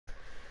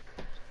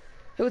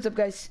Hey, what's up,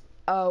 guys?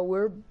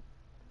 We're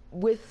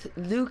with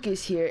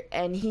Lucas here,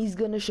 and he's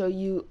gonna show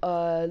you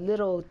a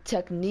little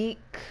technique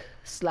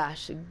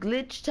slash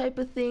glitch type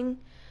of thing.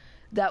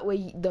 That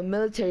way, the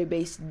military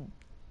base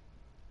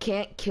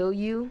can't kill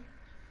you.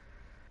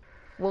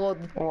 Well,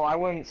 Well, I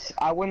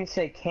wouldn't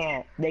say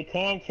can't. They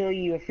can kill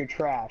you if you're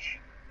trash.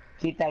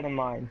 Keep that in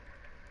mind.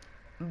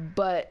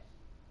 but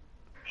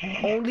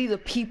only the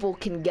people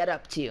can get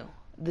up to you.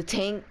 The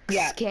tanks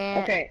Yeah.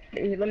 can't. Okay.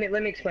 Let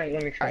me explain.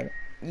 Let me explain. Alright,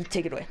 you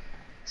take it away.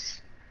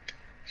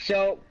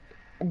 So,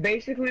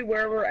 basically,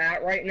 where we're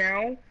at right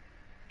now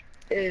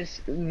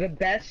is the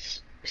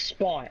best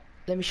spot.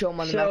 Let me show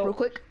him on the map real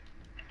quick.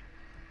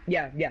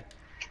 Yeah.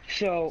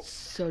 So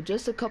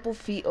just a couple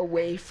feet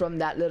away from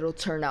that little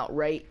turnout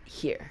right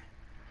here.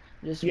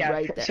 Just Yeah.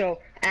 right there. So,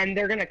 and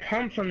they're gonna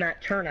come from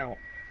that turnout.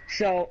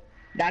 So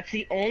that's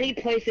the only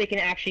place they can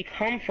actually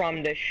come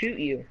from to shoot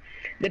you.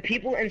 The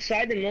people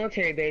inside the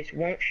military base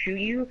won't shoot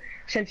you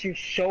since you're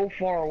so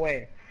far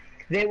away.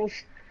 They will.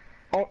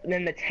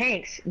 Then the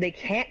tanks, they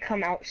can't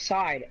come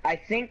outside. I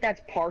think that's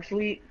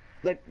partially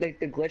like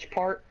the glitch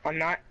part. I'm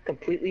not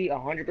completely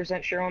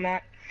 100% sure on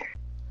that.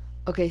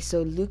 Okay,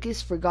 so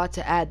Lucas forgot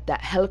to add that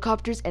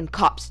helicopters and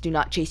cops do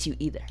not chase you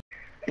either.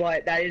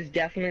 But that is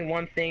definitely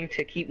one thing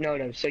to keep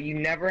note of. So you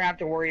never have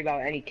to worry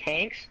about any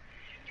tanks.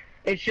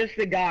 It's just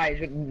the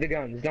guys with the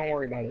guns. Don't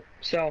worry about it.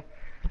 So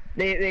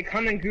they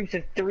come in groups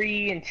of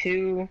 3 and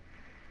 2.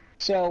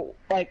 So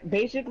like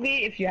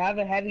basically, if you have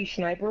a heavy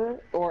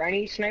sniper or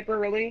any sniper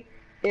really,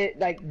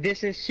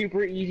 this is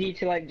super easy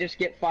to like just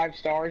get 5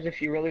 stars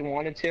if you really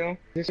wanted to.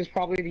 This is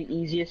probably the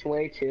easiest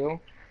way too.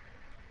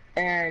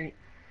 And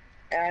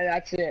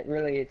that's it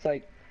really.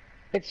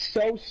 It's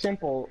so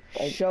simple.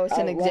 Like, Show us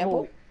an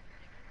example.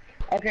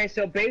 Okay,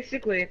 so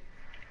basically,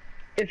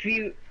 if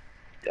you,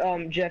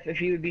 Jeff, if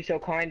you would be so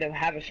kind to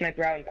have a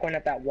sniper out and point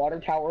at that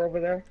water tower over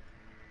there,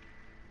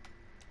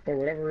 or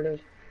whatever it is.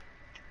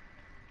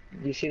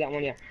 Do you see that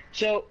one? Yeah.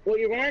 So what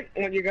you're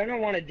gonna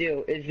want to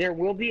do is there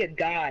will be a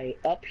guy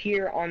up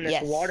here on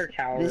this water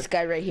tower. This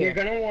guy right here. You're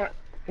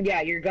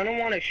gonna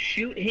want to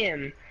shoot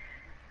him,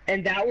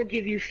 and that will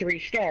give you 3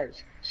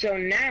 stars. So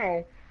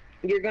now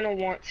you're gonna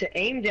want to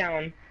aim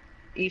down.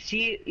 You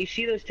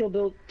see those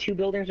two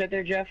buildings right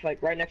there, Jeff, like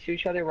right next to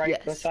each other,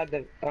 right beside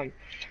the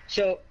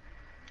So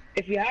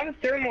if you have a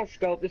thermal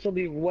scope, this will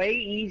be way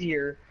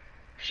easier.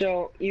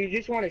 So you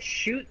just want to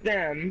shoot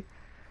them.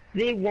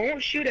 They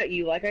won't shoot at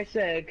you, like I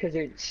said, because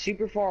they're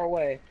super far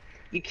away.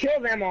 You kill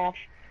them off,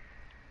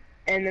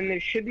 and then there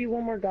should be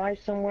one more guy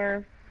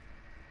somewhere,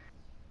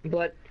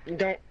 but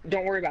don't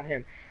worry about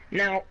him.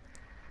 Now,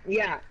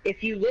 yeah,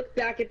 if you look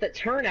back at the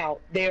turnout,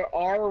 they're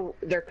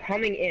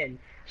coming in.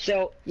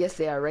 So yes,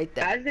 they are right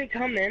there. As they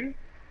come in,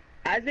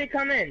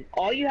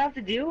 all you have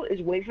to do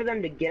is wait for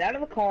them to get out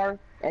of the car,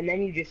 and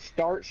then you just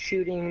start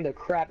shooting the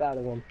crap out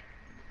of them.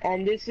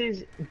 And this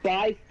is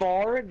by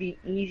far the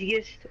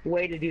easiest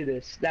way to do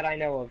this that I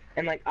know of.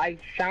 And like I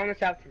found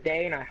this out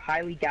today, and I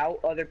highly doubt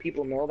other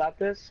people know about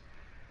this.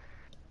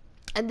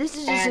 And this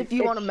is just if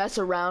you want to mess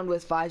around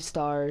with 5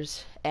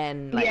 stars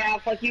and like, yeah,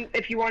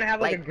 if you want to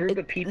have like a group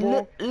of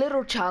people.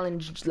 Little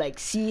challenge, like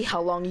see how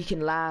long you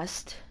can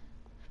last.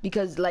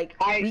 Because like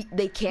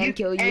they can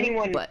kill you.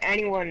 Anyone,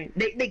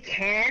 they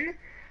can,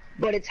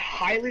 but it's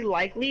highly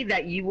likely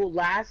that you will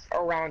last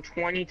around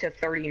 20 to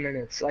 30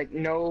 minutes. Like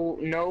no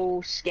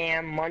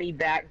scam, money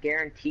back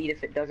guaranteed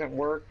if it doesn't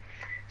work.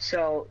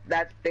 So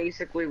that's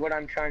basically what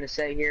I'm trying to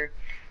say here.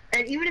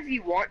 And even if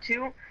you want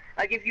to,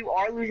 like if you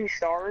are losing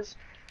stars,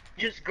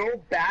 just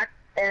go back,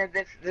 and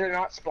if they're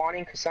not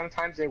spawning, because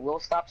sometimes they will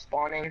stop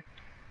spawning,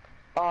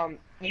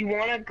 you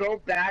want to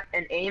go back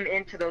and aim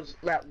into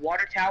that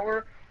water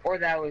tower or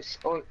those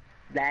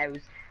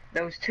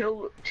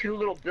two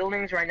little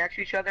buildings right next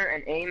to each other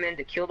and aim in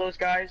to kill those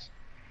guys.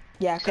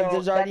 Yeah, because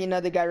there's already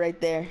another guy right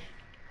there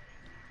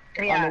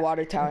on the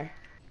water tower.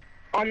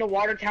 On the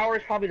water tower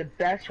is probably the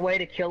best way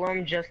to kill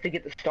him, just to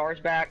get the stars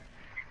back.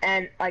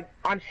 And like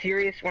I'm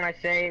serious when I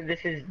say this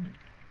is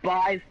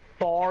by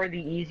far the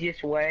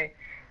easiest way,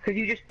 because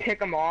you just pick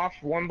them off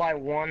one by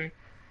one.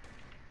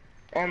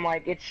 And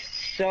like it's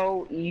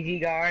so easy,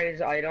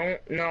 guys. I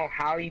don't know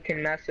how you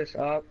can mess this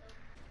up.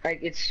 Like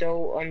it's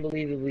so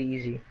unbelievably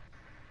easy.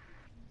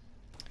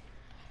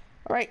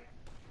 Alright.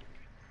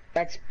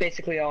 That's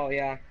basically all,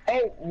 yeah.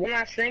 Oh, one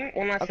last thing.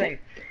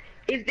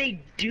 If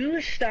they do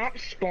stop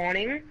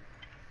spawning,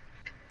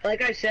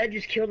 like I said,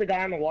 just kill the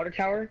guy on the water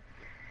tower,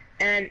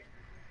 and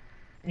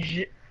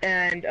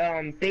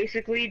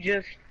basically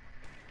just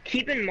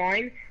keep in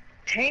mind,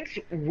 tanks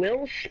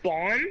will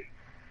spawn.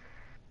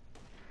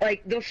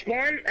 Like they'll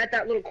spawn at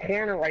that little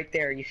corner right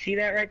there. You see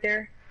that right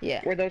there?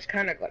 Yeah. Where those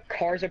kind of like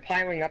cars are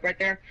piling up right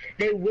there.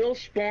 They will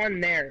spawn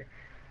there,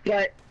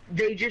 but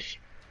they just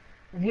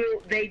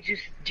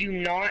do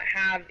not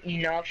have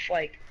enough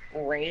like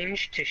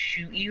range to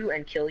shoot you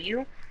and kill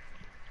you.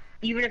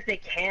 Even if they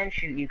can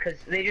shoot you, because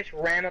they just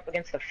ram up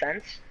against the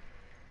fence,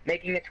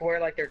 making it to where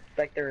like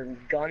their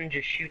gun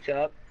just shoots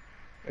up,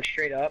 like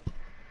straight up,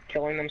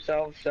 killing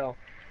themselves. So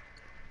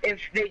if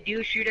they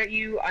do shoot at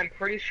you, I'm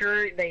pretty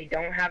sure they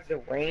don't have the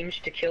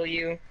range to kill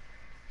you.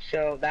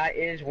 So that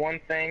is one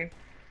thing.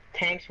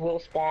 Tanks will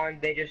spawn,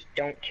 they just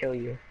don't kill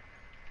you.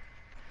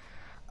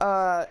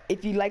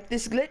 If you like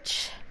this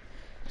glitch,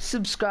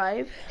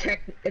 subscribe.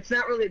 It's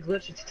not really a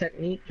glitch, it's a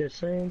technique, just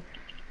saying.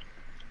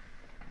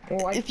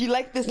 Well, If you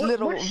like this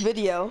little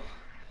video,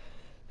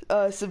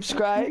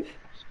 subscribe.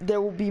 There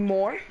will be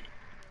more.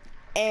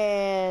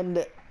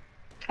 And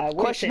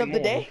question of the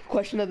day.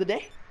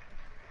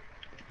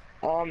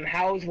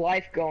 How's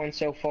life going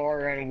so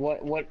far, and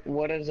what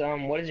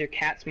does your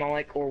cat smell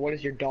like, or what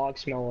does your dog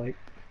smell like?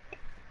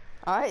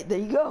 All right, there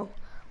you go.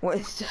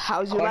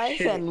 How's your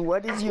life, and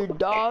what does your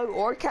dog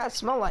or cat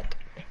smell like?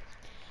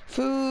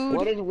 Food.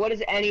 What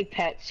does any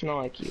pet smell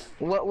like you?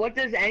 What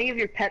does any of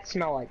your pets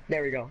smell like?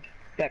 There we go.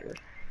 Better.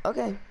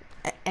 Okay.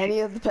 Any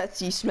of the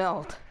pets you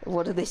smelled,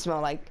 what do they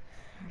smell like?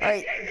 All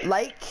right,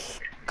 like,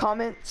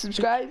 comment,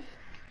 subscribe.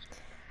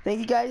 Thank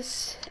you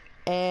guys,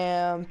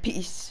 and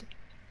peace.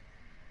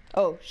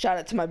 Oh, shout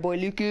out to my boy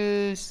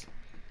Lucas.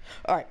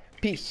 All right,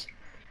 peace.